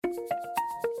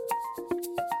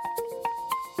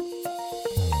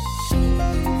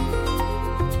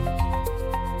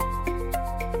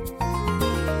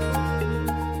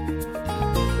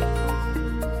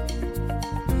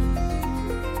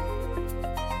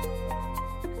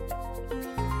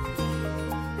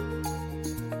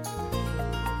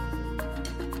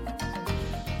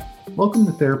Welcome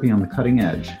to Therapy on the Cutting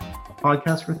Edge, a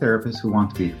podcast for therapists who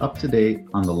want to be up to date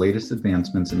on the latest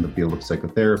advancements in the field of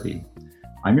psychotherapy.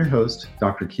 I'm your host,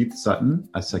 Dr. Keith Sutton,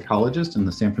 a psychologist in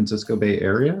the San Francisco Bay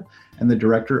Area and the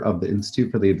director of the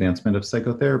Institute for the Advancement of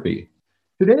Psychotherapy.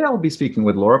 Today, I'll be speaking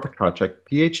with Laura Petracek,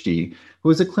 PhD, who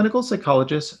is a clinical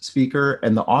psychologist, speaker,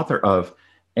 and the author of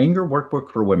Anger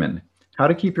Workbook for Women: How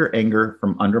to Keep Your Anger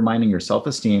from Undermining Your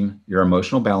Self-Esteem, Your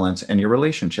Emotional Balance, and Your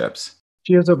Relationships.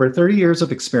 She has over 30 years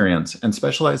of experience and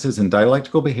specializes in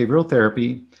dialectical behavioral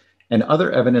therapy and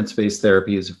other evidence-based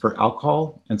therapies for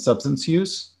alcohol and substance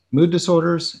use, mood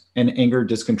disorders, and anger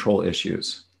discontrol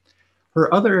issues.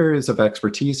 Her other areas of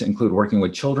expertise include working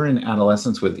with children and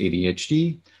adolescents with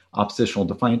ADHD, oppositional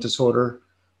defiant disorder,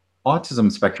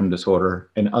 autism spectrum disorder,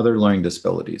 and other learning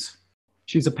disabilities.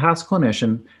 She's a past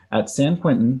clinician at San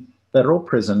Quentin Federal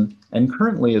Prison and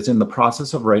currently is in the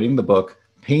process of writing the book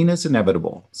Pain is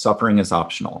Inevitable, Suffering is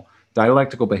Optional: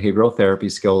 Dialectical Behavioral Therapy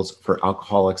Skills for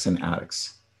Alcoholics and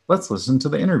Addicts. Let's listen to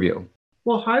the interview.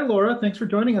 Well, hi, Laura. Thanks for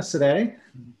joining us today.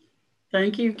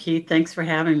 Thank you, Keith. Thanks for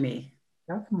having me.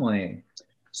 Definitely.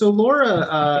 So,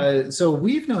 Laura, so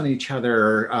we've known each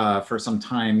other for some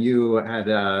time.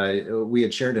 We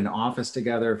had shared an office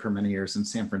together for many years in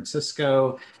San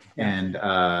Francisco. And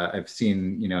I've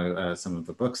seen, some of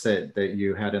the books that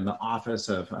you had in the office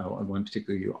of one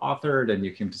particularly you authored, and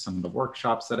you came to some of the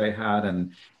workshops that I had.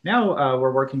 And now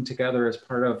we're working together as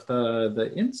part of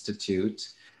the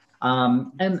Institute.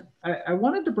 And I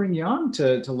wanted to bring you on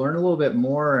to learn a little bit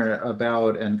more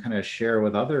about and kind of share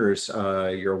with others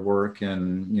your work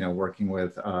and, working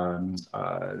with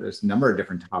there's a number of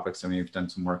different topics. I mean, you've done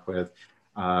some work with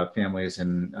families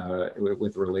and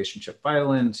with relationship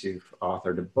violence. You've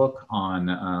authored a book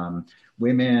on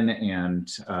women and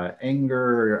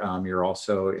anger. You're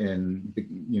also in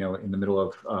the middle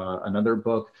of another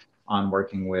book on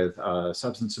working with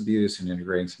substance abuse and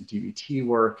integrating some DBT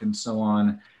work and so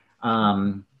on.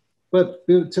 But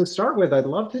to start with, I'd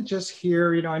love to just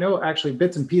hear, I know actually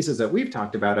bits and pieces that we've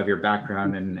talked about of your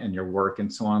background and your work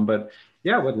and so on, but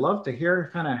yeah, would love to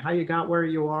hear kind of how you got where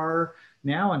you are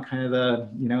now and kind of the,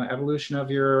 evolution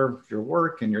of your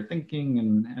work and your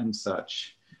thinking and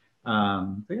such.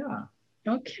 But yeah.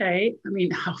 Okay. I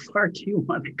mean, how far do you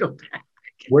want to go back?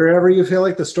 Wherever you feel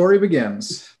like the story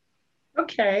begins.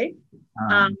 Okay.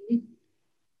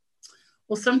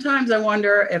 Well, sometimes I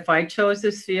wonder if I chose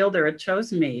this field or it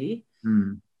chose me.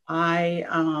 I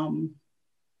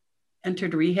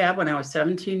entered rehab when I was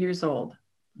 17 years old.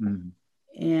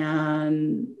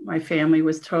 And my family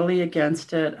was totally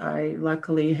against it. I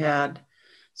luckily had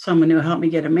someone who helped me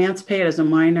get emancipated as a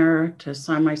minor to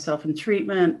sign myself in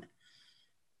treatment.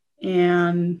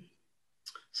 And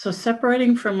so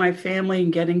separating from my family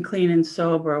and getting clean and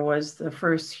sober was the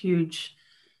first huge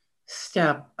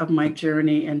step of my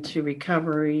journey into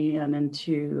recovery and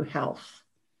into health,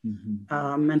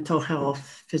 mental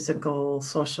health, physical,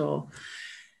 social.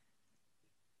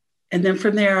 And then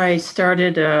from there, I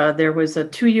started, there was a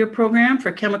 2-year program for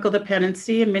chemical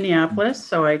dependency in Minneapolis.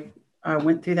 So I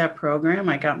went through that program.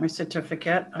 I got my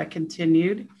certificate. I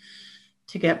continued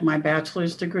to get my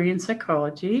bachelor's degree in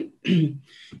psychology.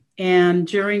 And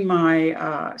during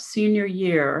my senior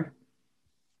year,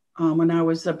 when I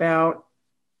was about,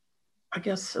 I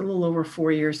guess, a little over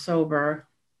 4 years sober,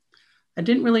 I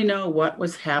didn't really know what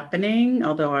was happening,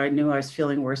 although I knew I was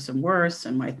feeling worse and worse.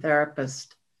 And my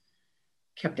therapist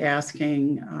kept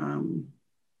asking, are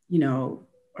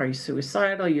you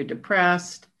suicidal? Are you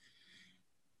depressed?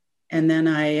 And then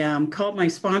I called my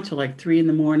sponsor like 3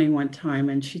 a.m. one time,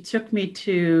 and she took me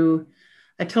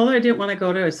I told her I didn't want to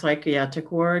go to a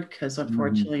psychiatric ward because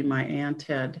unfortunately my aunt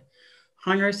had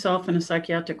hung herself in a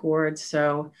psychiatric ward.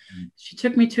 So she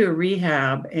took me to a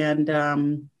rehab,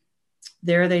 and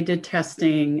there they did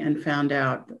testing and found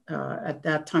out at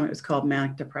that time it was called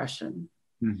manic depression.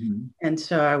 And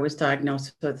so I was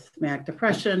diagnosed with manic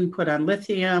depression, put on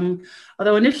lithium,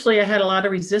 although initially I had a lot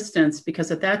of resistance because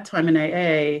at that time in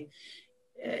AA,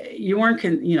 you weren't,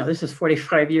 this is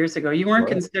 45 years ago, you weren't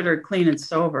considered clean and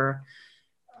sober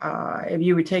if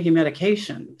you were taking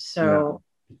medication. So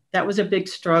that was a big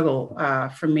struggle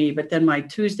for me. But then my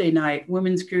Tuesday night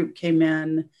women's group came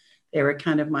in. They were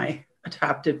kind of my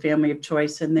adopted family of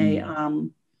choice. And they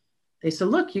said,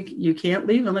 look, you can't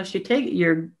leave unless you take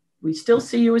it. We still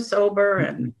see you as sober.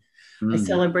 And I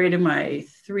celebrated my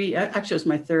it was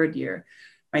my 3rd year,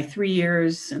 my 3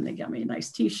 years, and they got me a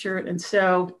nice t-shirt. And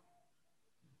so,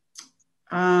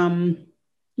 I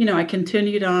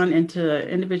continued on into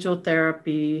individual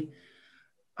therapy.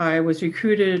 I was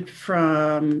recruited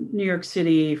from New York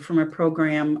City from a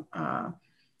program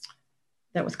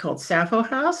that was called Sappho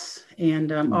House.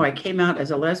 And I came out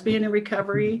as a lesbian in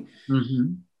recovery.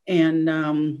 Mm-hmm. And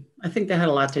I think that had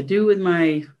a lot to do with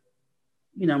my,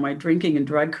 my drinking and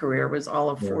drug career was all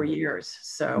of 4 years.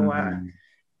 So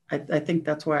I think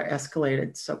that's why it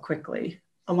escalated so quickly,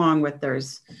 along with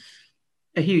there's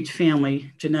a huge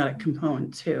family genetic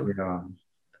component too. Yeah.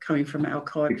 Coming from an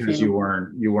alcoholic because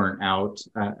family. you weren't out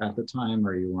at the time,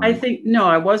 or you weren't? I think no,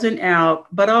 I wasn't out,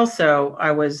 but also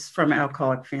I was from an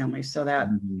alcoholic family, so that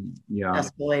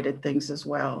escalated things as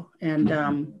well.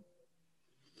 And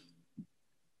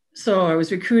so I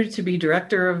was recruited to be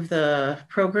director of the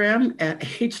program at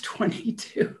age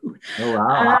 22. Oh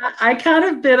wow! I kind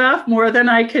of bit off more than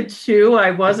I could chew.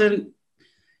 I wasn't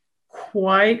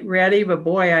quite ready, but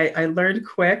boy, I learned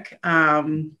quick.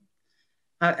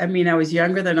 I mean, I was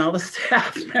younger than all the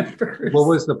staff members. What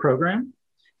was the program?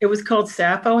 It was called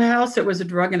Sappho House. It was a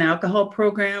drug and alcohol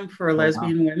program for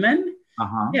lesbian women.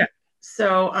 Uh-huh. Yeah.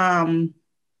 So,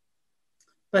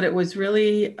 but it was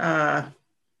really, what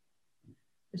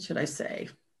should I say?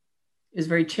 It was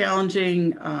very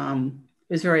challenging. It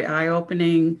was very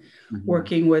eye-opening,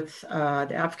 working with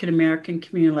the African-American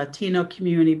community, Latino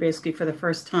community, basically for the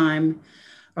first time,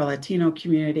 our Latino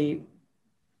community.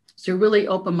 So really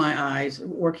opened my eyes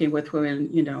working with women,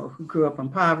 who grew up in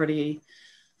poverty.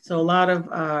 So a lot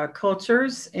of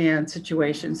cultures and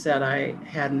situations that I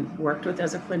hadn't worked with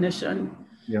as a clinician.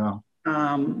 Yeah.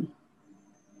 And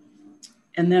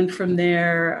then from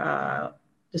there,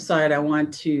 decided I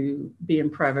want to be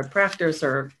in private practice,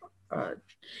 or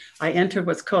I entered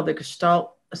what's called the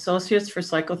Gestalt Associates for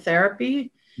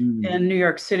Psychotherapy. In New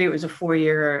York City. It was a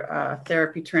 4-year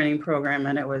therapy training program,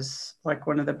 and it was like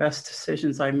one of the best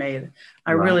decisions I made.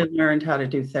 I really learned how to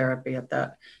do therapy at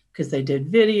that, because they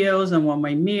did videos and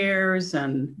one-way mirrors,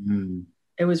 and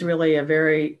it was really a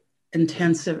very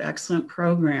intensive, excellent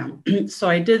program. So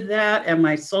I did that and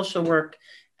my social work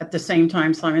at the same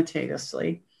time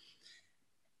simultaneously.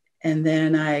 And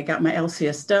then I got my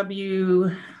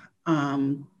LCSW,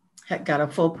 got a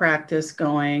full practice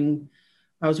going.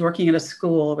 I was working at a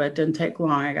school, but it didn't take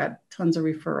long. I got tons of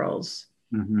referrals.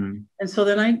 And so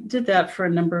then I did that for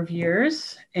a number of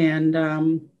years. And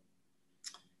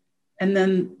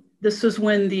then this was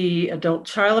when the adult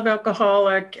child of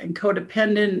alcoholic and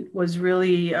codependent was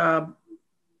really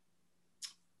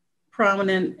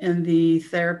prominent in the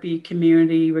therapy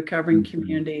community, recovering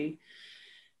community.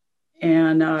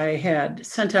 And I had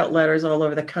sent out letters all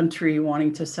over the country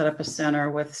wanting to set up a center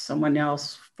with someone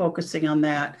else focusing on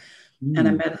that. And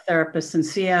I met a therapist in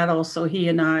Seattle. So he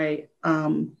and I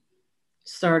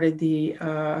started the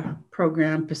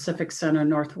program Pacific Center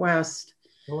Northwest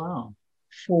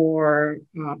for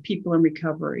people in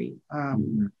recovery.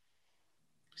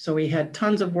 So we had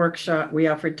tons of workshops. We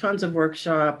offered tons of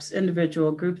workshops,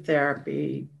 individual, group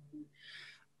therapy.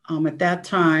 At that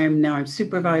time, now I'm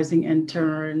supervising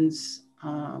interns.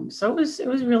 So it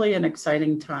was really an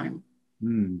exciting time.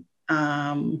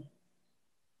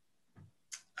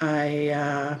 So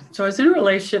I was in a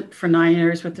relationship for 9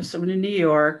 years with someone in New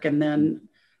York. And then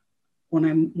when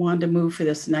I wanted to move for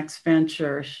this next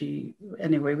venture, we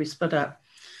split up.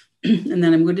 And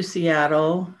then I moved to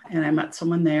Seattle and I met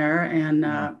someone there. And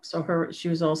she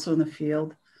was also in the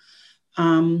field.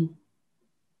 But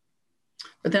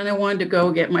then I wanted to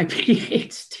go get my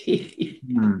PhD.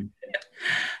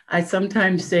 I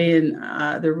sometimes say in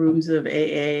the rooms of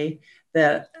AA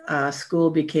that school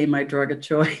became my drug of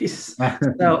choice.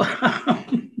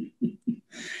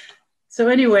 So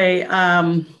anyway,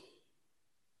 and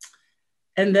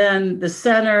then the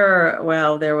center,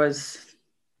 well, there was,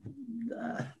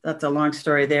 that's a long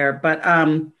story there, but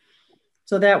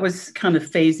so that was kind of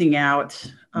phasing out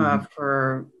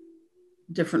for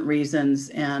different reasons.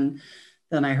 And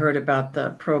then I heard about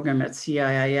the program at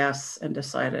CIIS and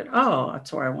decided,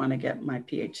 that's where I want to get my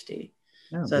PhD.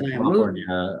 Yeah, so then I moved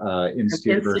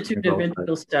Institute of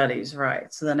Individual Studies,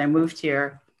 right. So then I moved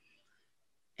here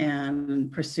and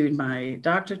pursued my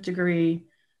doctorate degree.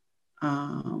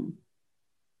 Let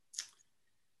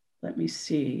me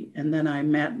see. And then I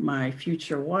met my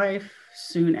future wife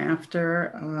soon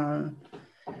after,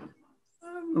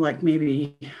 like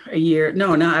maybe a year.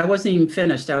 No, I wasn't even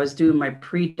finished. I was doing my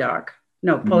postdoc.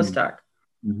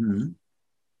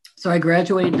 So I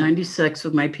graduated in 96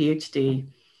 with my PhD.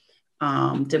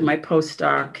 Did my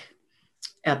postdoc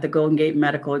at the Golden Gate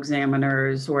Medical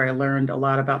Examiners, where I learned a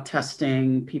lot about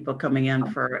testing, people coming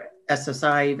in for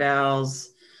SSI evals,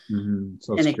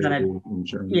 any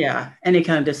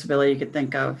kind of disability you could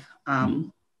think of.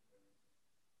 And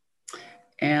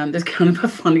there's kind of a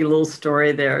funny little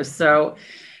story there. So,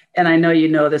 and I know you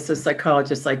know this as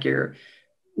psychologists, like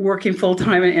working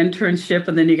full-time in internship,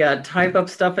 and then you got to type up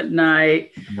stuff at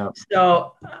night. Yep.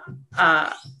 So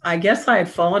I guess I had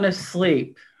fallen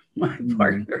asleep. My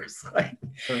partner's like,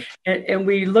 and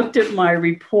we looked at my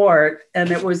report, and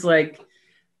it was like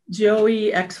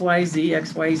Joey XYZ,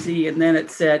 XYZ. And then it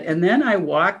said, and then I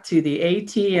walked to the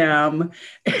ATM.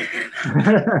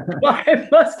 Well, I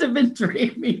must have been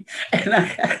dreaming. And I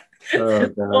had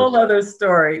a whole other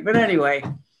story. But anyway.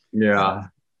 Yeah.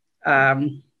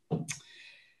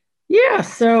 Yeah.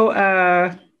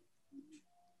 So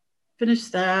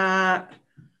finished that.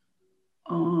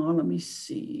 Oh, let me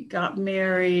see. Got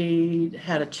married,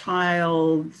 had a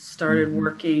child, started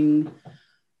working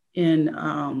in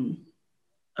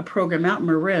a program out in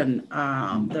Marin,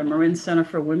 the Marin Center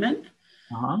for Women.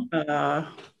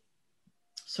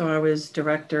 So I was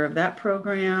director of that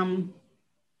program.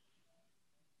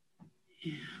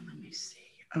 Yeah, let me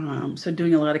see. So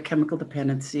doing a lot of chemical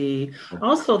dependency.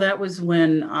 Also, that was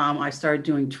when I started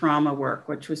doing trauma work,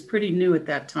 which was pretty new at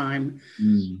that time.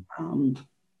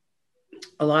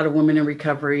 A lot of women in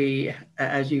recovery,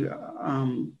 as you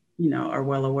are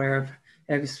well aware of,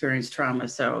 have experienced trauma.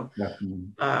 So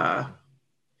there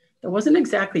wasn't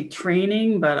exactly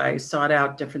training, but I sought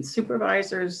out different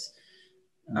supervisors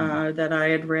that I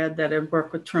had read that had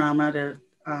worked with trauma to.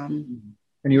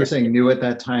 And you were saying new at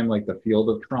that time, like the field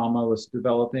of trauma was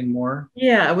developing more?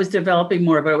 Yeah, it was developing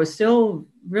more, but it was still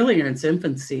really in its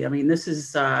infancy. I mean, this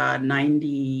is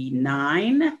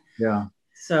 99. Yeah.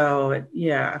 So,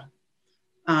 yeah.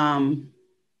 So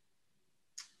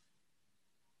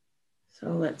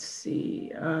let's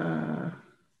see.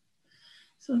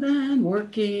 So then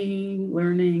working,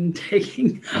 learning,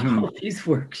 taking all these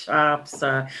workshops.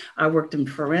 I worked in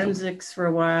forensics for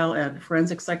a while, and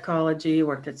forensic psychology,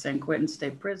 worked at San Quentin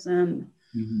State Prison.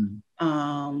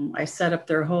 I set up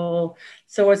their whole,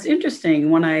 so what's interesting,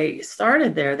 when I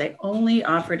started there, they only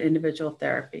offered individual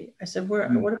therapy. I said,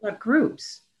 what about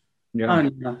groups? Yeah.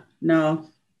 Oh, no.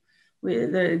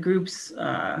 The groups,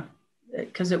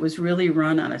 because it was really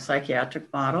run on a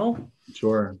psychiatric model.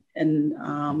 Sure.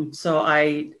 And so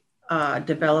I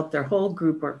developed their whole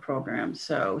group work program.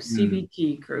 So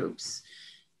CBT groups,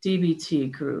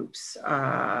 DBT groups,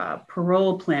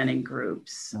 parole planning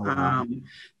groups,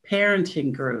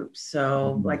 parenting groups.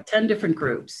 So like 10 different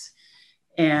groups.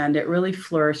 And it really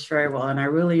flourished very well. And I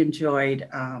really enjoyed,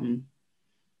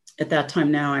 at that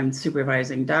time now I'm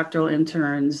supervising doctoral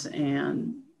interns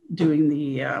and doing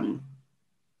the,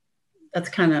 that's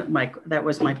kind of that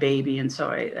was my baby. And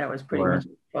so that was pretty much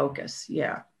focus.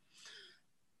 Yeah.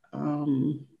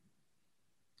 And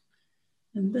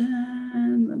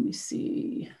then let me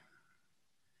see.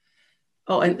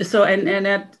 Oh, and so,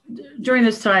 during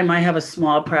this time, I have a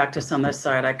small practice on this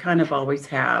side. I kind of always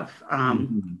have,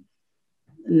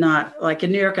 not like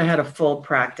in New York, I had a full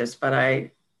practice, but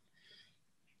I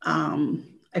found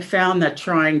that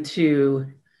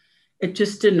it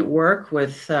just didn't work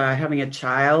with having a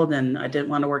child, and I didn't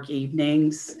want to work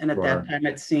evenings. And at that time,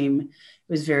 it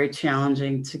was very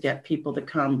challenging to get people to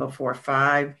come before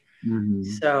 5.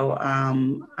 So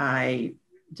I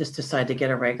just decided to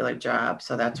get a regular job.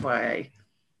 So that's why I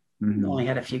only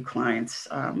had a few clients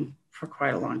for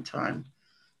quite a long time.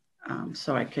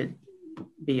 So I could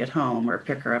be at home or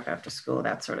pick her up after school,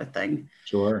 that sort of thing.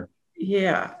 Sure.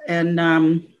 Yeah.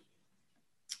 And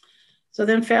so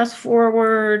then fast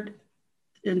forward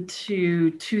into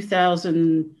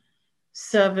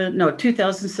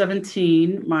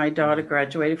 2017, my daughter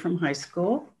graduated from high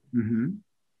school,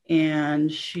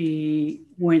 and she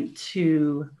went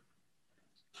to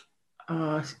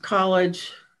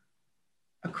college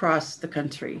across the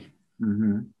country.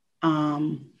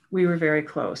 We were very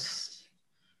close,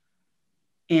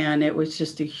 and it was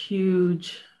just a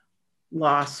huge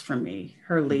loss for me,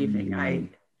 her leaving. I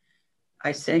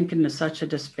sank into such a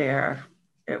despair.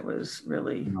 It was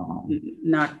really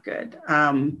not good.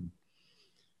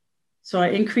 So I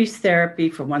increased therapy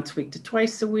from once a week to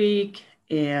twice a week,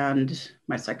 and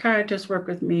my psychiatrist worked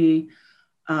with me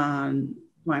on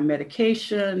my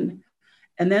medication.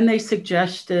 And then he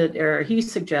suggested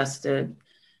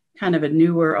kind of a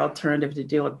newer alternative to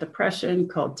deal with depression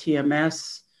called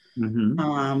TMS,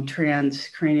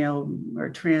 transcranial or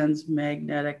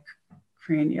transmagnetic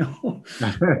cranial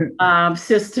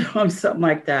system, something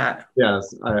like that.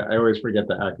 Yes, I always forget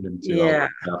the acronym too. Yeah.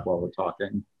 While we're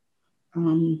talking.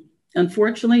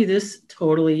 Unfortunately, this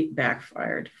totally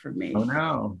backfired for me. Oh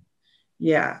no.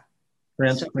 Yeah.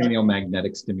 Transcranial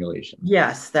magnetic stimulation.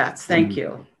 Yes, thank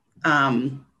you. I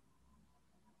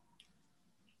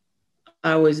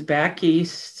was back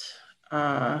east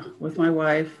with my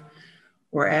wife.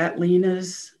 We're at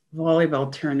Lena's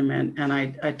volleyball tournament, and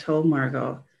I told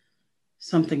Margot,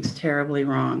 something's terribly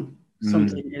wrong.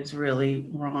 Something is really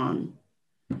wrong.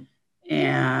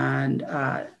 And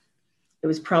it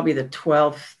was probably the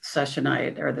 12th session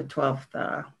or the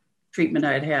 12th treatment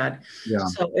I had. Yeah.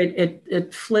 So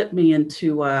it flipped me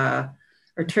into, or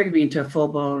triggered me into a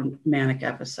full-blown manic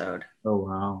episode. Oh,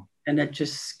 wow. And it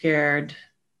just scared,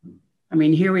 I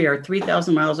mean, here we are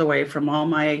 3,000 miles away from all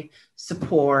my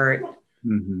support,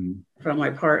 from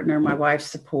my partner, my wife's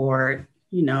support.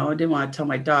 You know, I didn't want to tell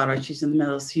my daughter, she's in the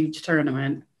middle of this huge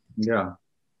tournament. Yeah.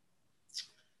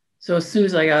 So as soon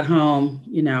as I got home,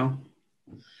 you know,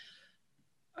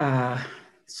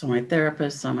 so my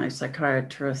therapist, so my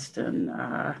psychiatrist, and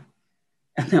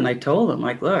then I told him,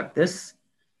 like, look,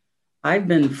 I've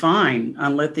been fine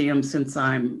on lithium since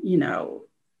I'm, you know,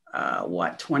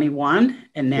 21,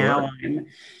 and now I'm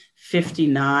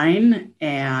 59,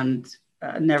 and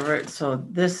so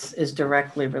this is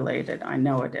directly related. I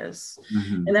know it is.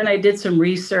 And then I did some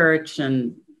research,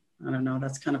 and I don't know,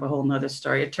 that's kind of a whole nother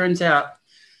story. It turns out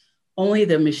only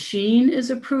the machine is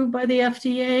approved by the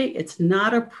FDA. It's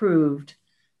not approved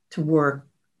to work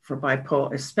for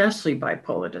bipolar, especially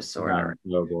bipolar disorder.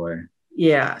 Oh boy.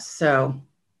 Yeah. So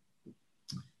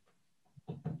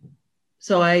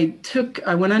I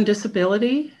went on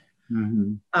disability.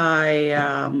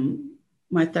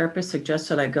 My therapist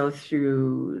suggested I go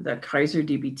through the Kaiser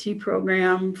DBT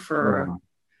program for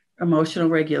emotional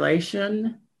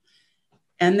regulation.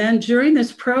 And then during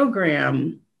this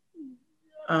program,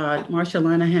 Marsha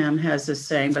Linehan has this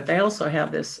saying, but they also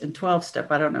have this in 12-step.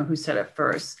 I don't know who said it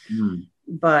first,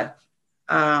 but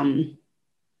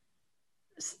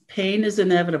pain is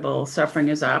inevitable, suffering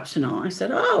is optional. I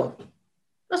said, oh,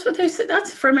 that's what they said.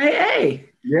 That's from AA.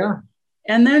 Yeah.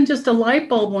 And then just a light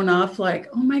bulb went off, like,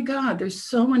 oh my God, there's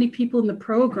so many people in the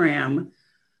program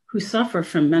who suffer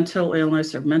from mental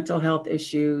illness or mental health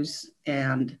issues.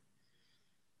 And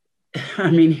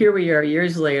I mean, here we are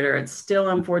years later, it's still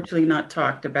unfortunately not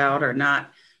talked about or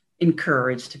not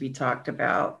encouraged to be talked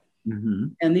about.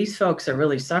 And these folks are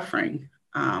really suffering,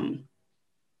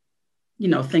 you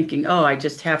know, thinking, oh, I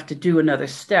just have to do another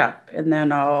step and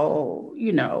then I'll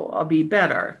be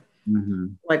better.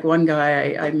 Like one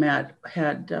guy I met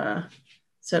had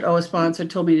said, oh, a sponsor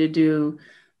told me to do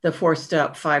the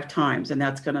 4-step 5 times and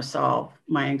that's going to solve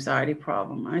my anxiety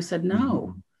problem. I said,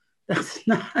 no, that's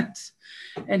not.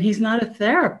 And he's not a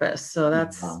therapist. So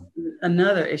that's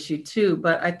another issue too.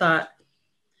 But I thought,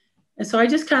 and so I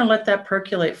just kind of let that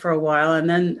percolate for a while and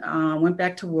then went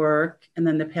back to work. And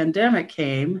then the pandemic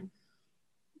came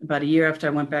about a year after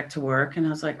I went back to work. And I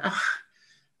was like,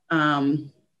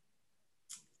 and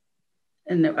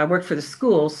I worked for the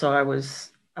school. So I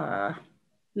was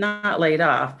not laid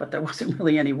off, but there wasn't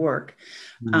really any work.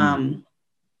 And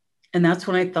that's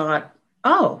when I thought,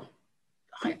 oh,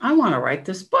 I want to write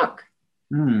this book.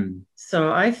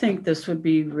 So I think this would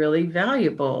be really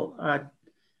valuable,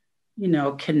 you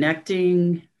know,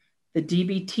 connecting the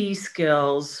DBT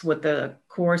skills with the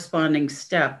corresponding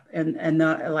step and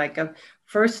the, like a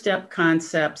first step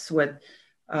concepts with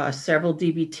several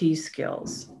DBT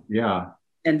skills. Yeah.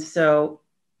 And so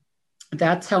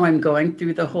that's how I'm going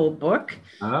through the whole book.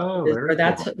 Oh,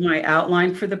 that's cool. My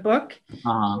outline for the book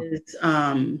is,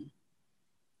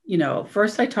 you know,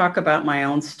 first I talk about my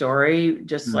own story,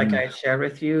 just like I shared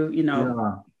with you, you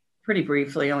know, pretty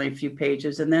briefly, only a few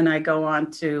pages. And then I go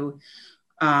on to,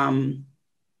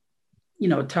 you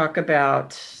know, talk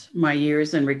about my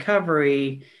years in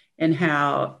recovery and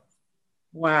how,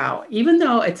 wow, even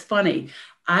though it's funny,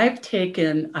 I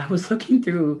was looking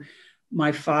through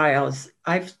my files.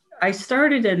 I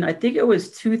started in, I think it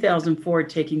was 2004,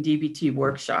 taking DBT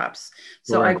workshops.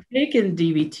 So I've taken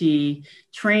DBT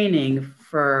training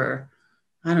for,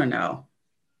 I don't know,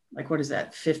 like, what is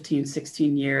that, 15,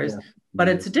 16 years? But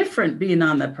it's different being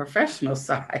on the professional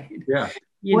side. Yeah.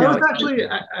 You know,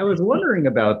 I was wondering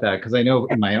about that because I know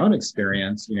in my own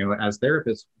experience, you know, as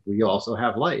therapists, we also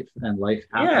have life and life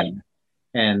happens.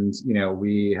 And, you know,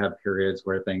 we have periods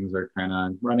where things are kind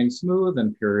of running smooth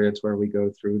and periods where we go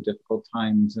through difficult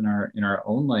times in our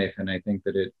own life. And I think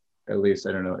that at least,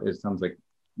 I don't know, it sounds like,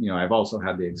 you know, I've also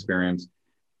had the experience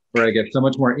where I get so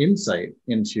much more insight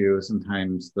into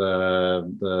sometimes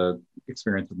the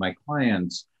experience of my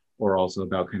clients, or also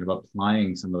about kind of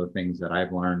applying some of the things that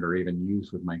I've learned or even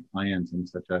used with my clients in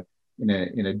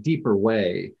in a deeper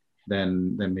way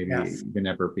than maybe even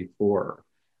ever before.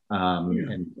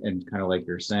 And kind of like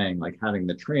you're saying, like having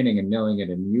the training and knowing it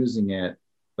and using it,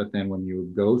 but then when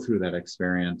you go through that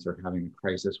experience or having a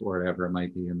crisis or whatever it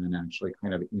might be, and then actually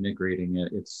kind of integrating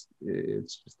it, it's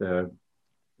just a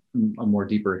more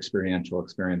deeper experiential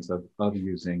experience of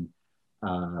using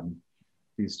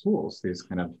these tools, these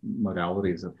kind of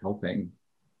modalities of helping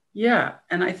Yeah.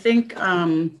 And I think,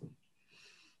 I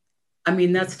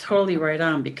mean, that's totally right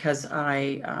on because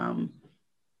a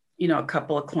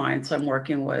couple of clients I'm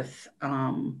working with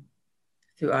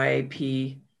through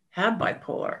IAP have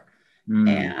bipolar, Mm,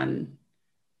 and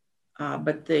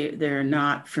but they're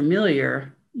not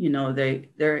familiar.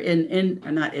 They're in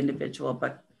not individual,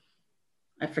 but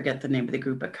I forget the name of the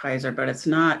group at Kaiser, but it's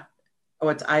not. Oh,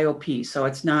 it's IOP, so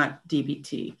it's not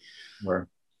DBT. sure.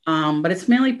 But it's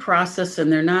mainly process,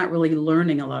 and they're not really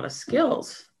learning a lot of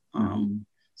skills. Mhm.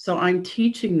 So I'm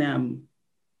teaching them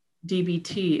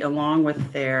DBT along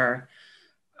with their,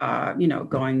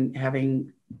 going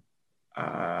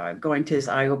to his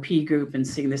IOP group and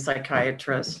seeing the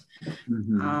psychiatrist.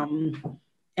 Mhm.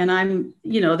 And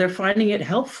they're finding it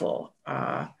helpful.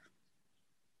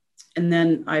 And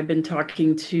then I've been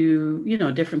talking to,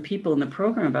 different people in the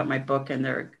program about my book, and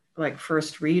they're like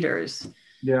first readers.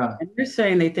 Yeah. And they're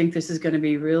saying they think this is going to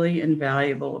be really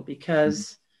invaluable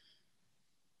because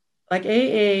like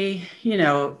AA,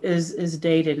 is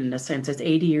dated in a sense. It's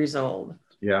 80 years old.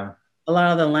 Yeah. A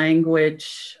lot of the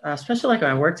language, especially like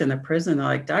when I worked in the prison, they're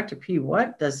like, Dr. P,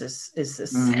 what is this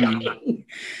Mhm. saying?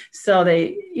 So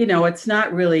they, it's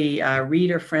not really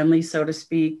reader friendly, so to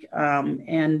speak.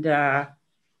 And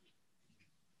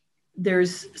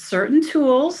there's certain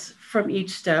tools from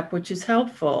each step, which is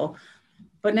helpful.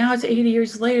 But now it's 80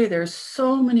 years later, there's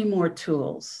so many more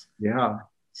tools. Yeah.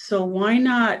 So why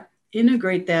not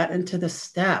integrate that into the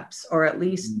steps, or at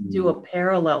least do Mm, a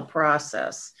parallel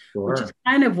process, which is sure.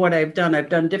 kind of what I've done. I've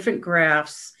done different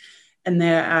graphs, and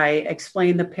then I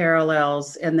explain the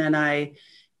parallels, and then I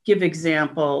give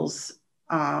examples,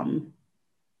 and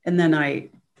then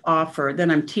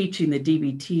then I'm teaching the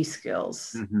DBT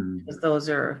skills Mhm. because those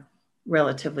are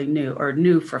relatively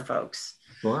new for folks.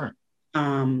 Sure.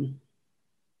 Um,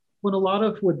 What a lot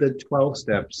of with the 12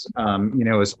 steps,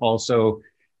 is also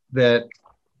that,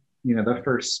 the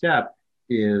first step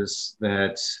is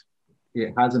that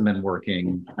it hasn't been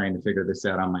working trying to figure this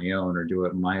out on my own or do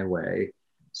it my way.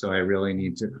 So I really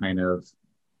need to kind of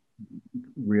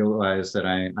realize that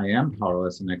I am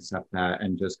powerless and accept that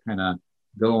and just kind of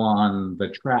go on the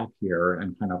track here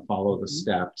and kind of follow the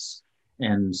steps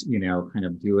and kind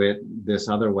of do it this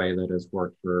other way that has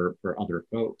worked for other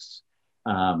folks,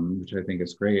 which I think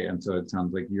is great. And so it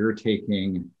sounds like you're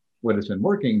taking what has been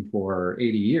working for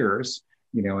 80 years,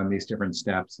 in these different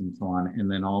steps and so on,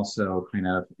 and then also kind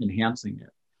of enhancing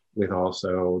it with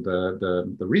also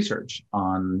the research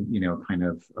on kind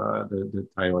of the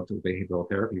dialectical behavioral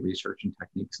therapy research and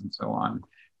techniques and so on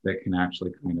that can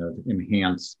actually kind of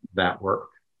enhance that work.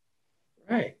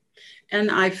 right. And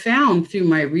I found through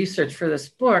my research for this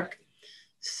book,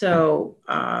 so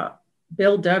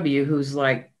Bill W., who's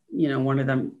like, one of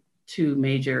the two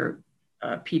major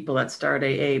people that start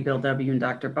AA, Bill W. and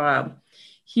Dr. Bob,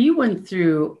 he went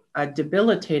through a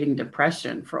debilitating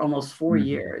depression for almost 4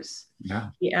 years. Yeah.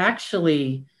 He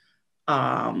actually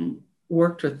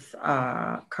worked with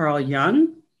Carl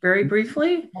Jung very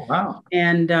briefly. Oh, wow.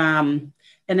 And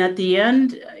at the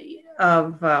end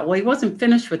of, he wasn't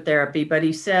finished with therapy, but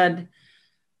he said,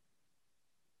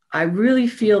 I really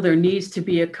feel there needs to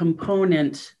be a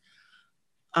component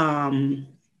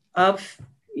of,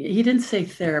 he didn't say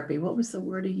therapy. What was the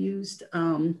word he used?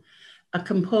 A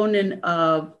component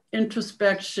of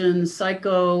introspection,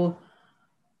 not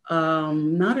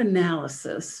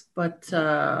analysis, but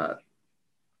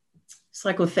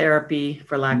psychotherapy,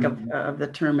 for lack of the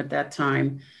term at that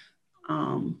time,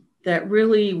 that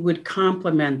really would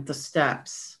complement the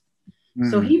steps.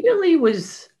 So he really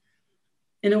was,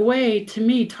 in a way, to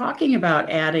me, talking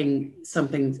about adding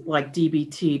something like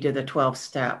DBT to the 12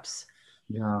 steps.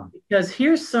 Yeah. Because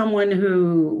here's someone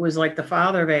who was like the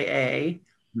father of AA.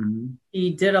 Mm-hmm.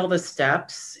 He did all the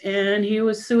steps and he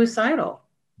was suicidal.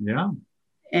 Yeah.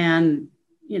 And,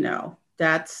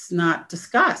 that's not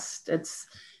discussed. It's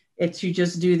you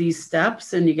just do these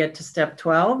steps and you get to step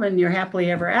 12 and you're happily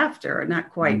ever after. Not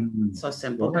quite so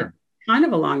simple, Sure. but kind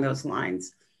of along those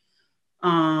lines.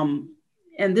 And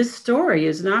this story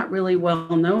is not really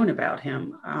well known about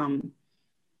him.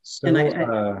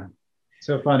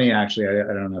 So funny, actually.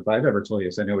 I don't know if I've ever told you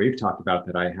this. I know we've talked about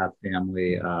that. I have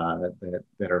family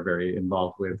that are very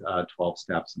involved with 12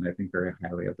 steps, and I think very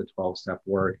highly of the 12-step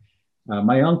work.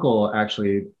 My uncle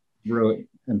actually wrote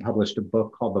and published a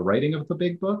book called The Writing of the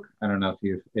Big Book. I don't know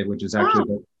if which is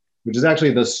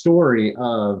actually the story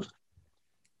of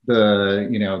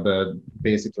the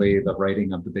basically the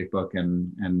writing of the big book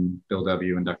and Bill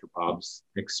W. and Dr. Bob's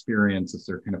experience as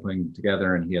they're kind of putting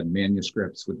together, and he had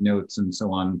manuscripts with notes and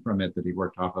so on from it that he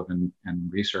worked off of and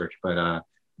researched. But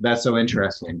that's so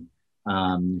interesting Check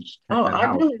Oh, that I'd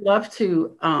out. really love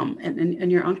to.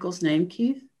 And your uncle's name,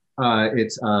 Keith?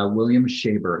 It's William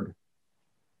Shaberg.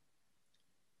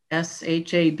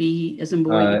 Shab as in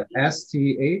boy.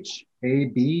 SthAberg.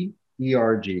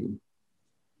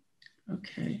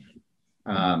 Okay,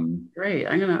 Um, great.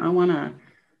 I want to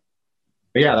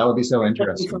but yeah, that would be so looking for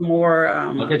interesting. more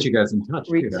I'll get you guys in touch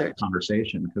too, that research.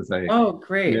 conversation, because I, Oh,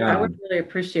 great. I yeah, would really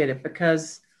appreciate it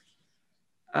because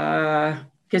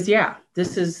yeah,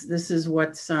 this is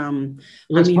what's it I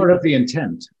was mean, part of the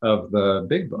intent of the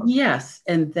big book. yes,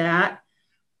 and that,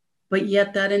 but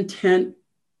yet that intent,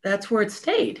 that's where it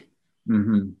stayed,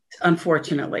 Hmm.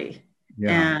 unfortunately.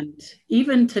 Yeah. And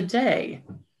even today,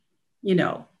 you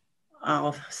know,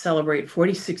 I'll celebrate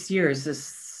 46 years this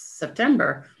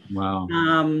September. Wow.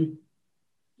 Um,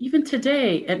 Even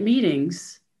today at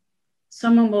meetings,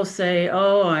 someone will say,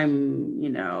 oh, I'm,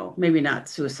 maybe not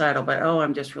suicidal, but oh,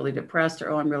 I'm just really depressed, or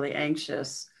oh, I'm really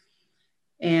anxious.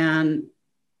 And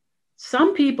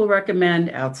some people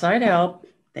recommend outside help.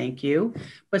 Thank you.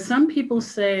 But some people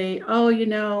say, oh,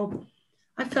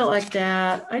 I felt like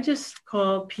that. I just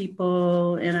called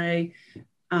people and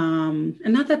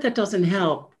not that that doesn't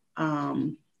help.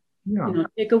 Yeah.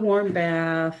 Take a warm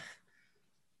bath.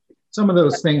 Some of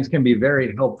those things can be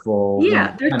very helpful when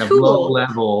Yeah, they're kind of low tools.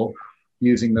 level,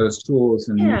 using those tools,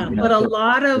 and Yeah, but a so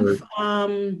lot of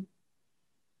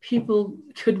people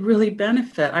could really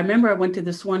benefit. I remember I went to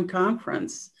this one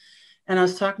conference and I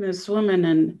was talking to this woman,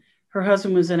 and her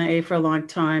husband was in AA for a long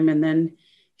time. And then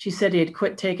she said he had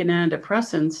quit taking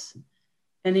antidepressants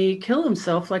and he killed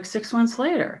himself like 6 months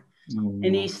later.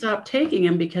 And he stopped taking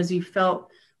them because he felt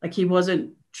like he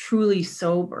wasn't truly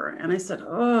sober. And I said,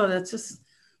 oh, that's just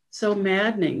so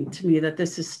maddening to me that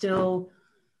there's still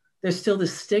this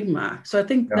stigma. So I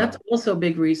think yeah. that's also a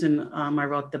big reason I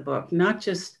wrote the book, not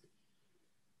just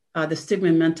the stigma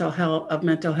in mental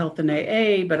health in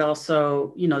AA, but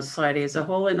also, society as a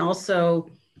whole, and also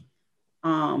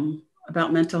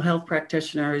about mental health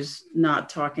practitioners not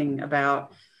talking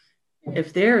about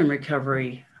if they're in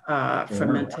recovery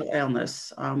from mental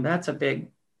illness. That's a big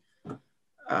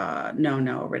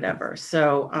no, or whatever.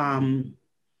 So,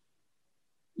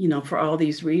 for all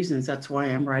these reasons, that's why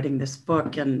I'm writing this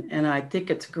book. And I think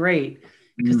it's great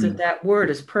because that word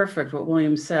is perfect, what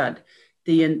William said.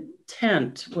 The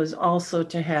intent was also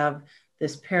to have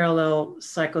this parallel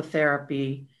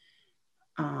psychotherapy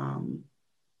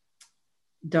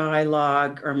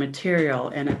dialogue or material,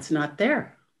 and it's not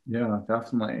there. Yeah,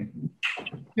 definitely.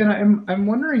 I'm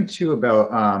wondering too about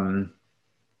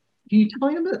can you tell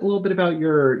me a little bit about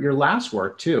your last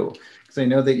work too? Because I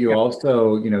know that you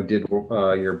also did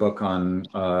your book on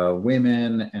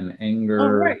women and Oh,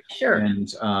 anger, right, sure.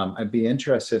 and I'd be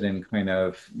interested in kind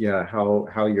of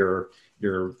how your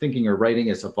thinking or writing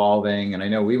is evolving. And I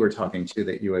know we were talking too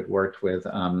that you had worked with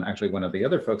actually one of the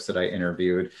other folks that I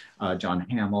interviewed, John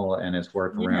Hamill, and his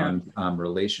work around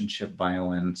relationship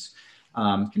violence.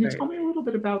 Can you tell me a little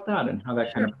bit about that and how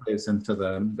that kind of plays into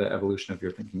the evolution of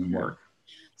your thinking and work?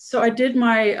 So I did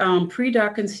my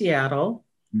pre-doc in Seattle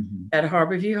at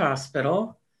Harborview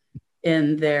Hospital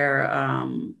in their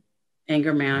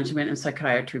anger management and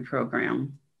psychiatry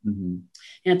program. And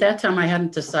at that time, I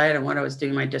hadn't decided on what I was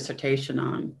doing my dissertation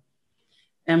on.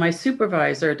 And my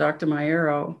supervisor, Dr.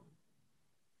 Mayero,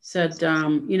 said,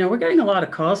 we're getting a lot of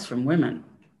calls from women.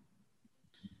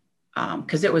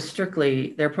 Because it was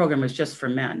strictly, their program was just for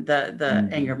men, the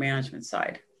anger management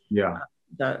side. Yeah.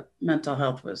 The mental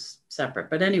health was separate.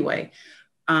 But anyway,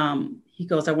 he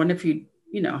goes, I wonder if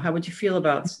how would you feel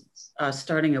about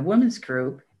starting a women's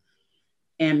group?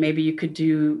 And maybe you could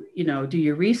do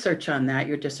your research on that,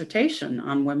 your dissertation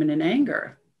on women in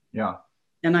anger. Yeah.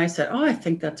 And I said, oh, I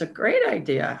think that's a great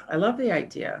idea. I love the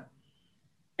idea.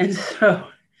 And so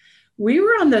we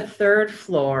were on the 3rd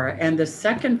floor, and the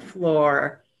 2nd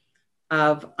floor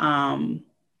of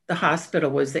the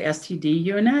hospital was the STD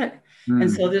unit.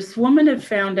 And so this woman had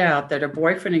found out that her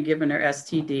boyfriend had given her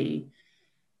STD.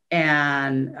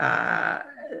 And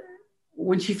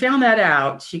when she found that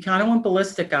out, she kind of went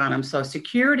ballistic on him. So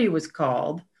security was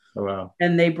called. Oh, wow.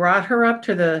 And they brought her up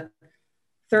to the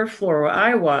 3rd floor where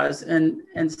I was and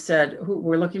said,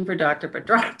 we're looking for Dr.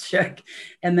 Petracek.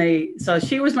 So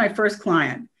she was my first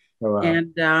client. Oh,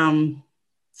 wow.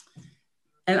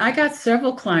 And I got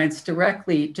several clients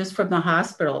directly just from the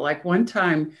hospital. Like one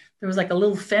time there was like a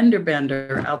little fender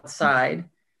bender outside,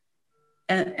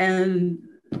 and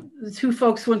the 2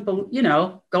 folks went,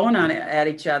 going on at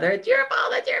each other. It's your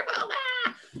fault. It's your fault.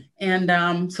 Ah!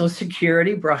 And so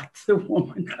security brought the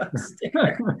woman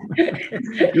upstairs.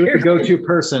 You're the go-to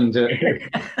person to.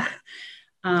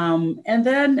 And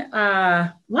then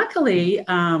luckily,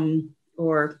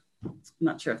 or I'm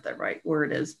not sure if that right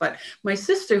word is, but my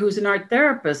sister, who's an art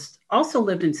therapist, also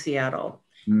lived in Seattle.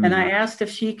 And I asked if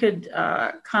she could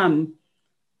come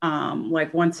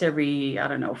like once every, I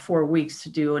don't know, 4 weeks to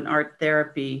do an art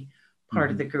therapy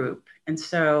part of the group. And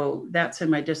so that's in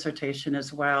my dissertation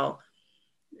as well.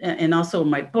 And also in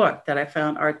my book, that I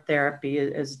found art therapy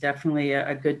is definitely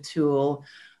a good tool.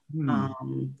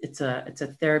 It's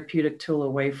a therapeutic tool, a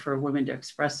way for women to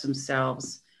express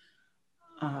themselves,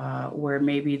 where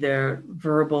maybe their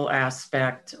verbal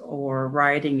aspect or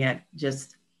writing it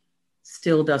just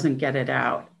still doesn't get it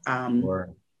out.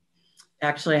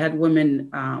 Actually, I had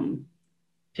women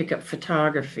pick up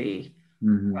photography,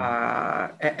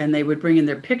 and they would bring in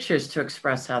their pictures to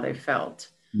express how they felt.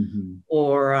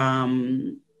 Or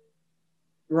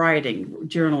writing,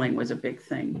 journaling was a big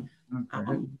thing.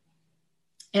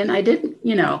 And I didn't,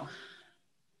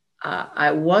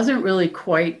 I wasn't really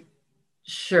quite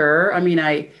sure. I mean,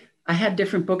 I had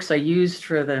different books I used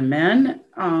for the men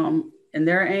in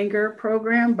their anger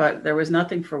program, but there was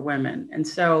nothing for women. And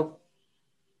so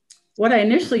what I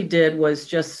initially did was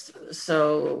just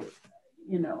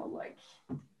like,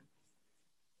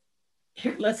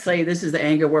 here, let's say this is the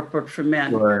anger workbook for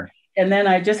men. And then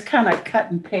I just kind of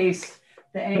cut and paste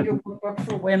the anger workbook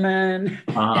for women,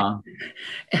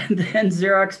 and then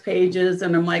Xerox pages.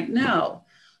 And I'm like, no,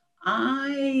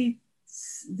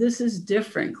 this is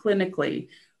different clinically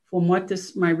from what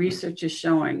my research is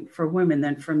showing for women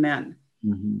than for men.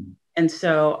 And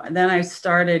so then I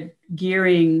started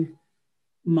gearing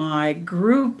my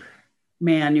group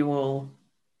manual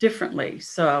differently.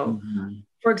 So,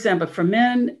 for example, for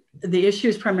men, the issue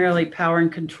is primarily power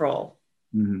and control.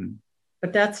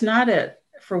 But that's not it.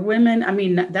 For women, I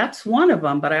mean, that's one of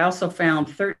them, but I also found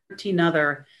 13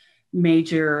 other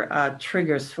major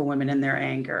triggers for women in their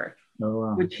anger,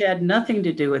 which had nothing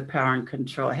to do with power and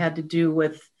control. It had to do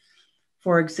with,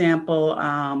 for example,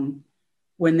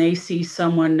 when they see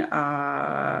someone,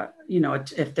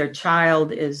 if their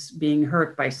child is being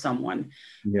hurt by someone,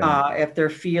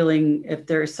 if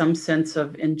there's some sense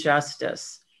of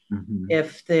injustice,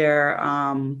 if they're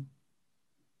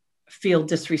feel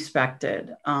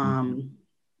disrespected.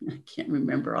 I can't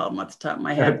remember all off the top of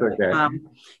my head. That's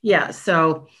okay.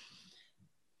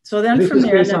 So then from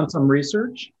there, based on some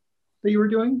research that you were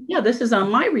doing? Yeah, this is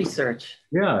on my research.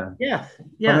 Yeah. Yes.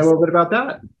 Tell me a little bit about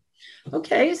that.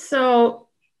 Okay, so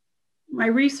my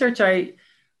research, I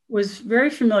was very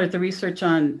familiar with the research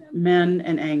on men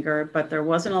and anger, but there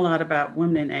wasn't a lot about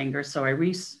women and anger. So I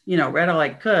read all I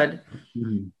could.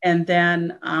 And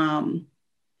then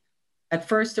at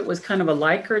first it was kind of a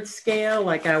Likert scale.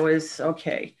 Like I was,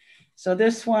 okay, so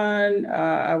this one,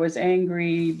 I was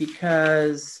angry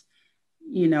because,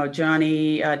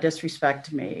 Johnny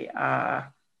disrespected me.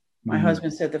 My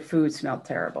husband said the food smelled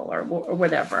terrible or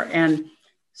whatever. And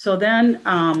so then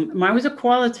mine was a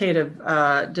qualitative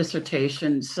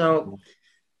dissertation. So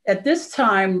at this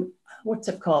time, what's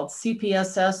it called?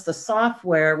 CPSS, the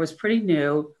software was pretty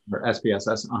new. Or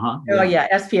SPSS, Oh yeah,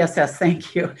 SPSS,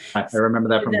 thank you. I remember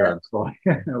that from grad school.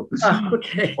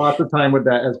 Okay. Lots of time with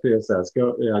that SPSS.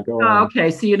 Go on.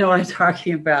 Okay, so you know what I'm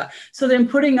talking about. So then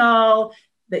putting all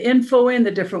the info in,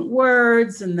 the different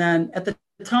words, and then at the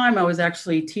time I was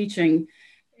actually teaching,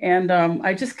 and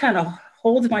I just kind of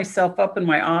holed myself up in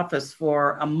my office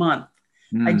for a month.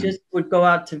 I just would go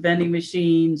out to vending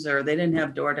machines, or they didn't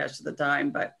have DoorDash at the time,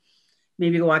 but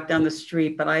maybe walk down the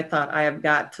street. But I thought I have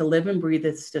got to live and breathe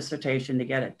this dissertation to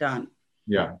get it done.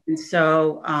 Yeah. And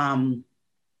so,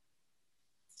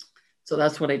 so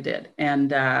that's what I did. And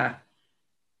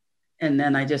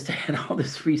then I just had all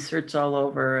this research all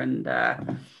over. And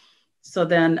so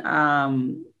then,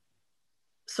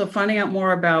 so finding out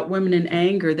more about women in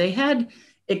anger, they had,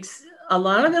 a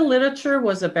lot of the literature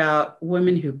was about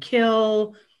women who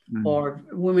kill, or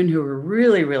women who were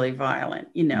really, really violent.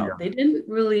 They didn't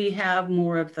really have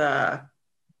more of the,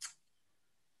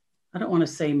 I don't want to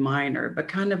say minor, but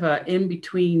kind of a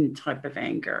in-between type of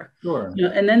anger. Sure.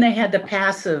 And then they had the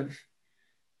passive,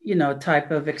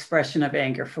 type of expression of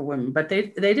anger for women, but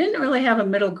they didn't really have a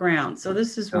middle ground. So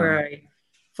this is where I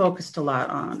focused a lot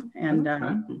on. And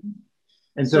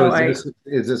and so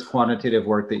is this quantitative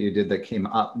work that you did that came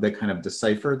up that kind of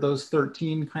deciphered those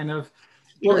 13 kind of?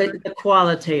 Well, it's the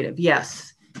qualitative,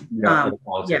 yes. Yeah,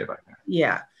 qualitative.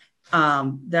 Yeah,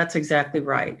 that's exactly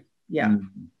right. Yeah.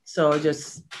 So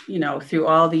just, through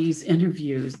all these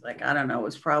interviews, like, I don't know, it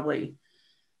was probably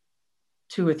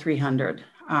 200 or 300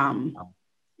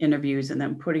 interviews, and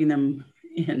then putting them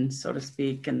in, so to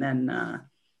speak, and then,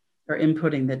 or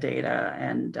inputting the data.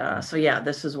 And so, yeah,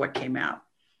 this is what came out.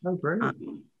 Oh, great.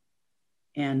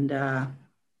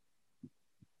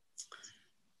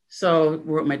 So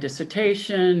wrote my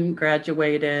dissertation,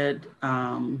 graduated.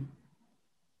 And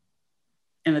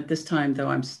at this time, though,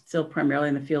 I'm still primarily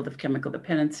in the field of chemical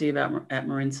dependency at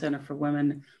Marin Center for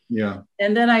Women. Yeah.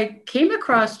 And then I came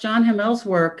across John Hammel's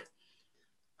work,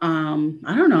 I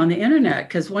don't know, on the internet,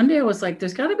 because one day I was like,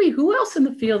 there's got to be, who else in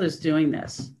the field is doing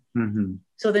this? Mm-hmm.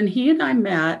 So then he and I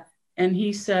met, and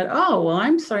he said, oh, well,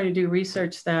 I'm starting to do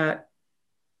research that,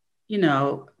 you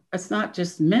know, it's not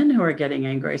just men who are getting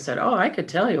angry. I said, oh, I could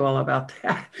tell you all about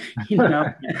that, you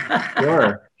know.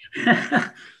 Sure.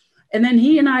 And then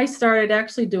he and I started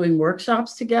actually doing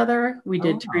workshops together. We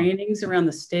did Oh. trainings around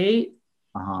the state.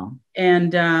 Uh-huh.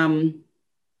 And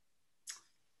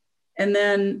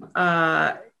then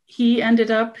he ended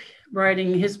up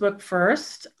writing his book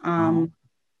first.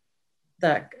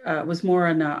 That was more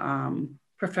on the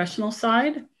professional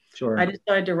side. Sure. I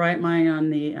decided to write mine on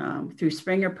the through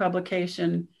Springer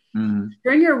publication. Mm-hmm.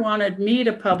 Springer wanted me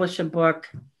to publish a book,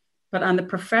 but on the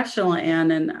professional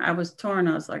end, and I was torn.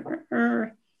 I was like,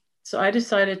 so I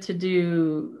decided to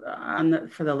do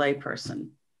for the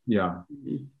layperson. Yeah.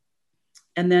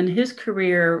 And then his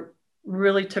career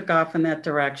really took off in that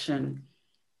direction.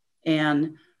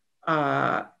 And,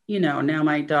 you know, now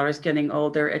my daughter's getting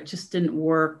older. It just didn't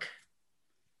work.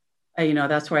 You know,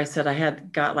 that's why I said I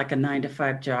got like a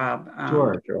 9-to-5 job.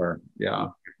 Sure. Yeah.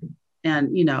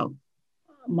 And, you know,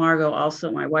 Margot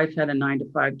also, my wife had a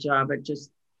 9-to-5 job. It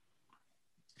just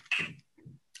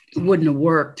wouldn't have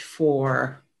worked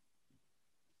for,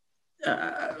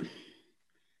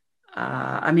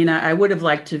 I mean, I would have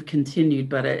liked to have continued,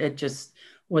 but it just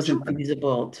wasn't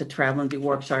feasible to travel and do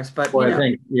workshops. But well, you know, I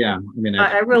think, yeah, I mean,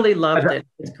 I really loved it.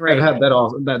 It's great. I've had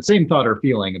that same thought or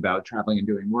feeling about traveling and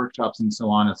doing workshops and so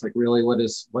on. It's like, really,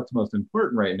 what's most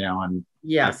important right now? And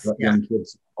yes, young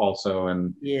kids also.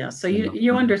 And yeah, so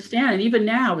you understand. And even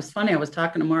now, it was funny. I was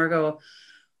talking to Margot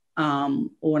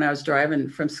when I was driving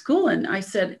from school, and I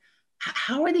said,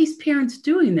 how are these parents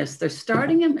doing this? They're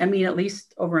starting them. I mean, at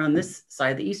least over on this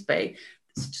side of the East Bay,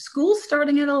 school's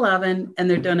starting at 11 and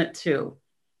they're done at 2.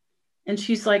 And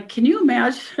she's like, can you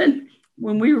imagine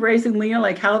when we were raising Leah,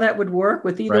 like how that would work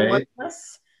with either one of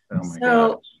us? Oh my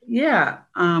so, gosh. Yeah.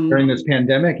 During this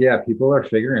pandemic, yeah, people are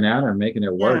figuring out and making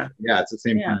it work. Yeah. It's the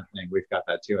same kind of thing. We've got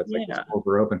that too. It's like the schools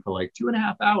are open for like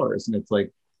 2.5 hours. And it's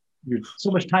like, you're so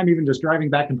much time even just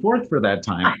driving back and forth for that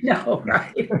time. I know,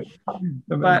 right?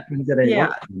 But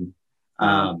yeah.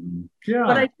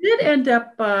 But I did end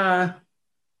up,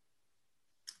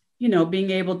 you know,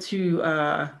 being able to,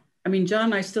 I mean, John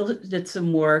and I still did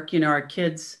some work, you know, our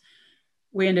kids,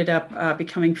 we ended up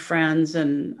becoming friends,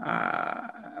 and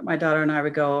my daughter and I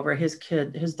would go over. His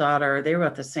daughter, they were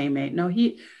at the same age. No,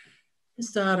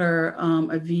 his daughter,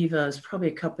 Aviva, is probably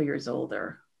a couple years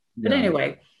older. Yeah. But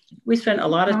anyway, we spent a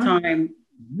lot of time,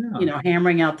 you know,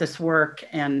 hammering out this work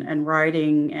and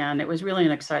writing, and it was really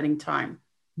an exciting time.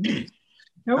 I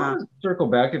want to circle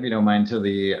back, if you don't mind, to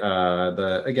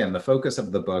the focus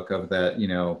of the book of that, you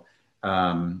know,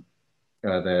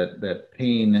 that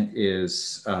pain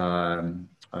is, you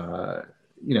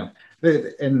know,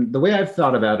 and the way I've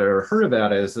thought about it or heard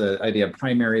about it is the idea of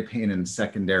primary pain and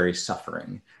secondary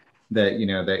suffering. That, you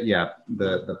know, that, yeah,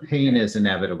 the pain is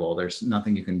inevitable. There's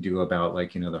nothing you can do about,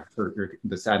 like, you know, the hurt, or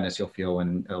the sadness you'll feel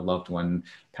when a loved one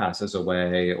passes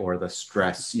away, or the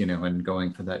stress, you know, and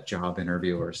going for that job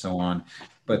interview or so on.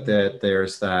 But that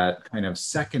there's that kind of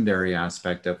secondary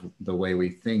aspect of the way we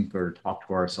think or talk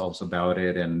to ourselves about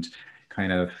it, and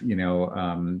kind of, you know,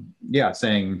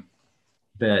 saying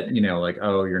that, you know, like,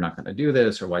 oh, you're not going to do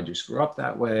this, or why'd you screw up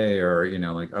that way, or, you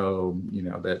know, like, oh, you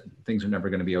know, that things are never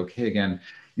going to be okay again.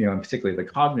 You know, and particularly the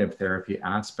cognitive therapy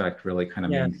aspect really kind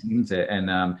of maintains it. And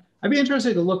I'd be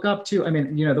interested to look up too. I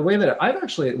mean, you know, the way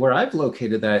that where I've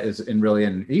located that is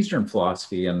in Eastern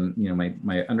philosophy. And, you know,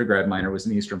 my undergrad minor was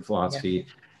in Eastern philosophy.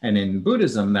 And in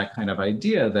Buddhism, that kind of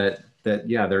idea that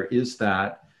there is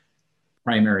that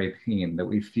primary pain, that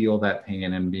we feel that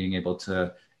pain, and being able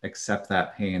to accept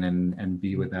that pain and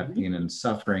be with that pain and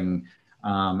suffering,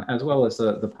 as well as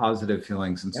the positive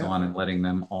feelings and so on, and letting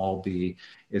them all be,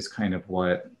 is kind of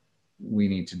what we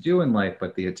need to do in life.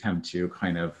 But the attempt to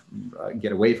kind of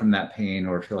get away from that pain,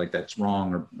 or feel like that's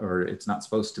wrong, or it's not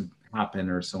supposed to happen,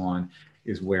 or so on,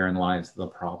 is wherein lies the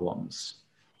problems.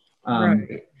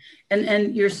 Right.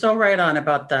 And you're so right on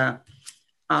about the,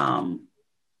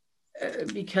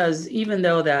 because even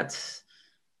though that's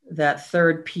that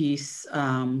third piece,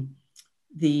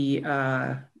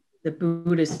 the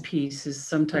Buddhist piece is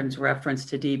sometimes referenced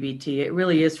to DBT. It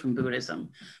really is from Buddhism,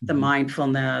 the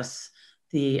mindfulness,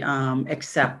 the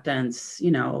acceptance, you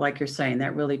know, like you're saying,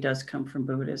 that really does come from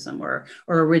Buddhism, or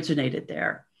originated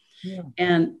there. Yeah.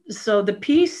 And so the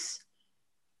piece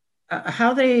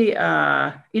how they,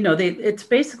 it's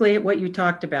basically what you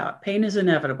talked about. Pain is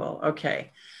inevitable.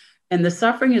 Okay. And the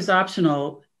suffering is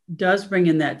optional does bring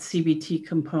in that CBT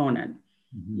component.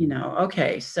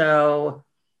 Okay. So,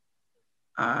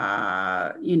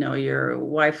 your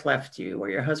wife left you or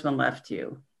your husband left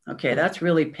you. Okay. That's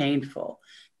really painful.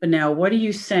 But now what are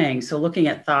you saying? So looking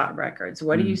at thought records,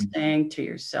 what are you saying to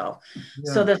yourself?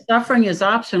 Yeah. So the suffering is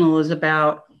optional is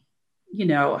about,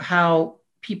 how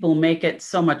people make it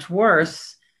so much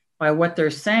worse by what they're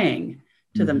saying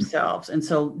to themselves. And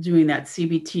so doing that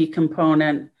CBT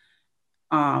component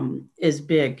is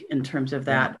big in terms of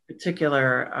that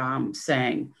particular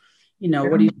saying.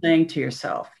 What are you saying to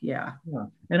yourself? Yeah.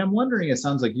 And I'm wondering, it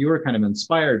sounds like you were kind of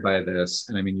inspired by this.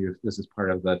 And I mean, this is part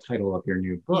of the title of your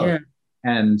new book. Yeah.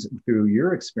 And through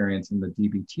your experience in the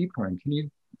DBT program, can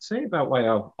you say about why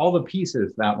all the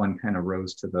pieces that one kind of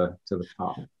rose to the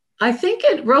top? I think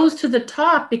it rose to the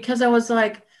top because I was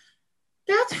like,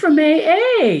 that's from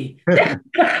AA.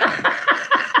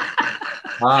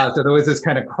 So there was this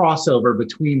kind of crossover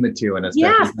between the two. And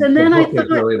yes, and then I thought,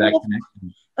 really that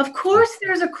connection. Of course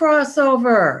there's a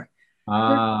crossover.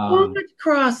 There's so much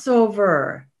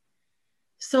crossover.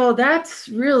 So that's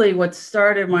really what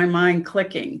started my mind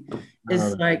clicking.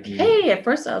 Is hey, at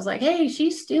first I was like, hey,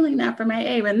 she's stealing that from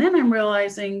AA. And then I'm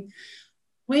realizing,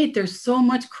 wait, there's so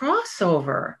much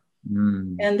crossover.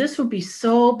 And this would be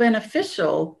so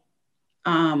beneficial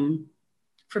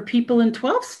for people in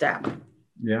 12-step.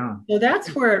 Yeah. So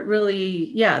that's where it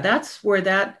really, that's where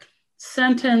that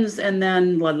sentence and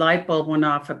then the light bulb went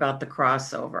off about the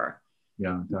crossover.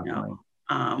 Yeah, definitely.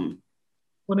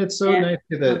 Well, it's so nice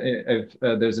that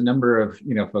there's a number of,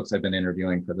 folks I've been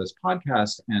interviewing for this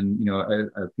podcast, and,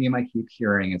 a theme I keep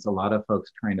hearing is a lot of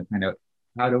folks trying to find out,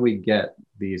 how do we get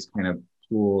these kind of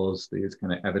tools, these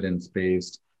kind of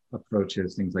evidence-based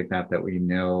approaches, things like that we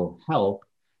know help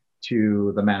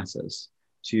to the masses,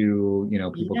 to,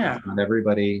 people, not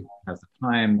everybody has the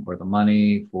time or the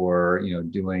money for,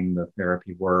 doing the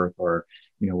therapy work or,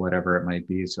 whatever it might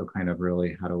be. So kind of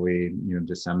really, how do we,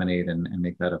 disseminate and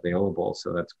make that available?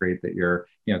 So that's great that you're,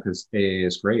 because AA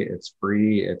is great. It's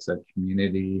free. It's a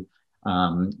community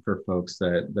for folks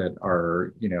that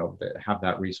are, that have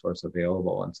that resource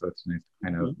available. And so it's nice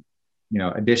to kind of,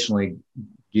 additionally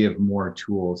give more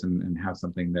tools and have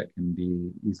something that can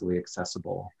be easily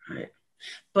accessible. Right.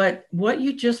 But what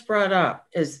you just brought up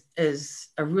is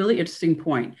a really interesting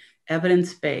point,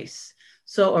 evidence-based.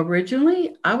 So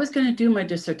originally, I was going to do my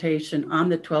dissertation on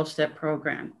the 12-step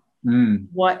program.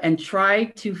 And try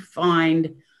to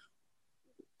find,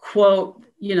 quote,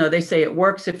 they say it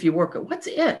works if you work it. What's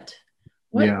it?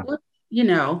 What,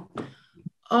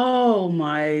 oh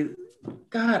my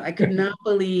God, I could not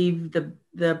believe the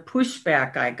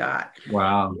pushback I got.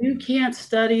 Wow. You can't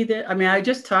study that. I mean, I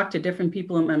just talked to different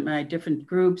people in my different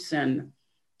groups, and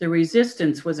the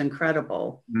resistance was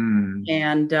incredible.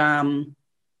 And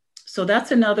so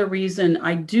that's another reason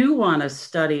I do want to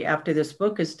study after this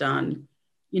book is done.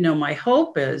 My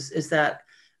hope is that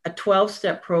a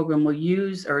 12-step program will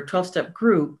use, or a 12-step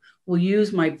group will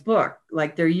use my book.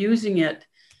 Like they're using it,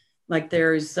 like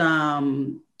there's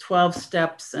 12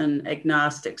 steps and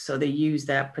agnostic. So they use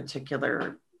that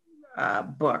particular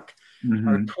book,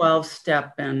 or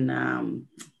 12-step and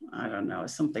I don't know,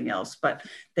 something else, but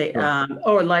they,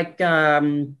 or like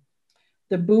the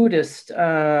Buddhist,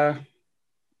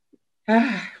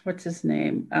 what's his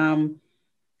name? And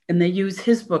they use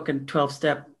his book in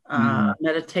 12-step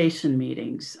meditation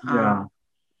meetings.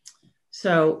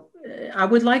 So I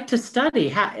would like to study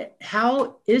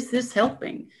how is this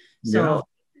helping? So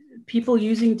people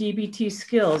using DBT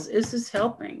skills, is this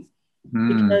helping?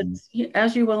 Because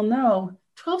as you well know,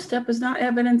 12-step is not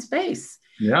evidence-based.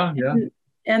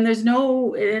 And there's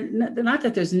no, not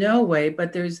that there's no way,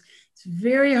 but it's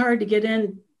very hard to get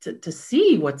in to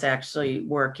see what's actually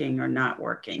working or not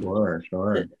working. Sure.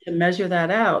 To measure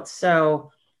that out. So.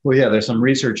 Well, yeah, there's some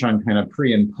research on kind of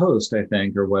pre and post, I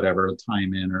think, or whatever,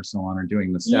 time in or so on, or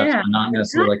doing the steps, but not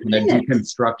necessarily kind of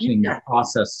deconstructing the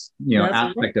process,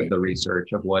 aspect of the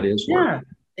research of what is working. Yeah,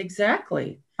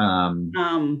 exactly.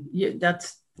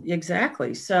 That's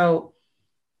exactly. So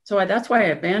that's why I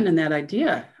abandoned that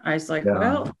idea. I was like,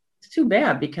 well, it's too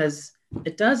bad because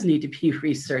it does need to be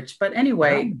researched. But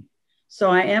anyway, so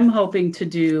I am hoping to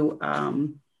do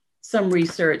some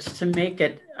research to make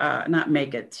it,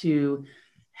 to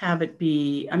have it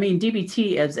be, I mean,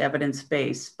 DBT is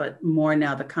evidence-based, but more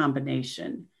now the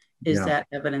combination is that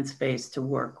evidence-based to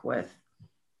work with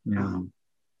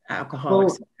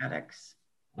alcoholics and addicts.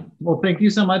 Well, thank you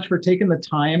so much for taking the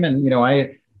time. And,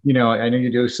 I know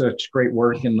you do such great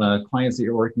work in the clients that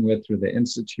you're working with through the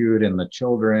Institute and the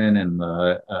children and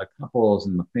the couples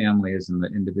and the families and the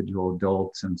individual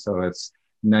adults. And so it's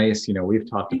nice, we've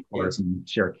talked, of course, and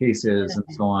share cases and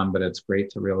so on, but it's great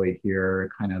to really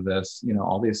hear kind of this,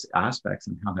 all these aspects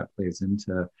and how that plays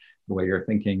into the way you're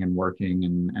thinking and working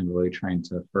and really trying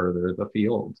to further the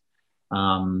field.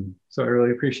 So I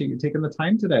really appreciate you taking the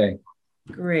time today.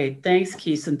 Great. Thanks,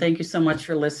 Keith. And thank you so much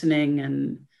for listening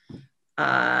and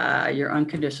your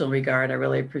unconditional regard. I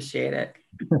really appreciate it.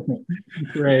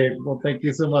 Great. Well, thank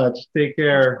you so much. Take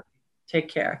care. Take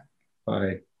care.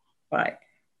 Bye. Bye.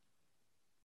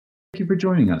 Thank you for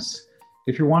joining us.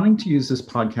 If you're wanting to use this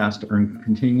podcast to earn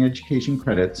continuing education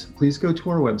credits, please go to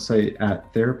our website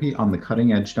at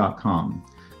therapyonthecuttingedge.com.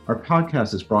 Our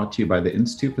podcast is brought to you by the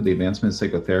Institute for the Advancement of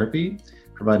Psychotherapy,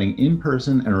 providing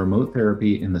in-person and remote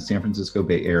therapy in the San Francisco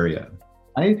Bay Area.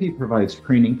 IAP provides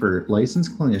training for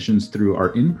licensed clinicians through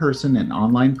our in-person and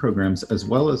online programs, as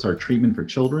well as our treatment for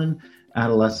children,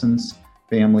 adolescents,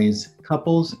 families,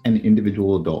 couples, and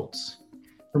individual adults.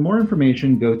 For more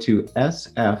information, go to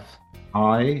sfiap.com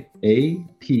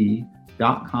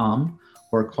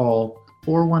or call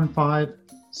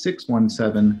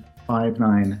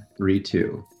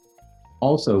 415-617-5932.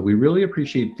 Also, we really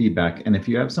appreciate feedback, and if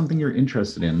you have something you're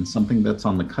interested in, something that's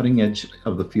on the cutting edge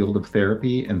of the field of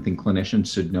therapy and think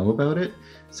clinicians should know about it,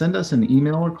 send us an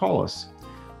email or call us.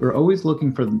 We're always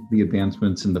looking for the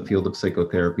advancements in the field of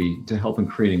psychotherapy to help in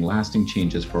creating lasting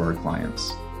changes for our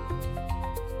clients.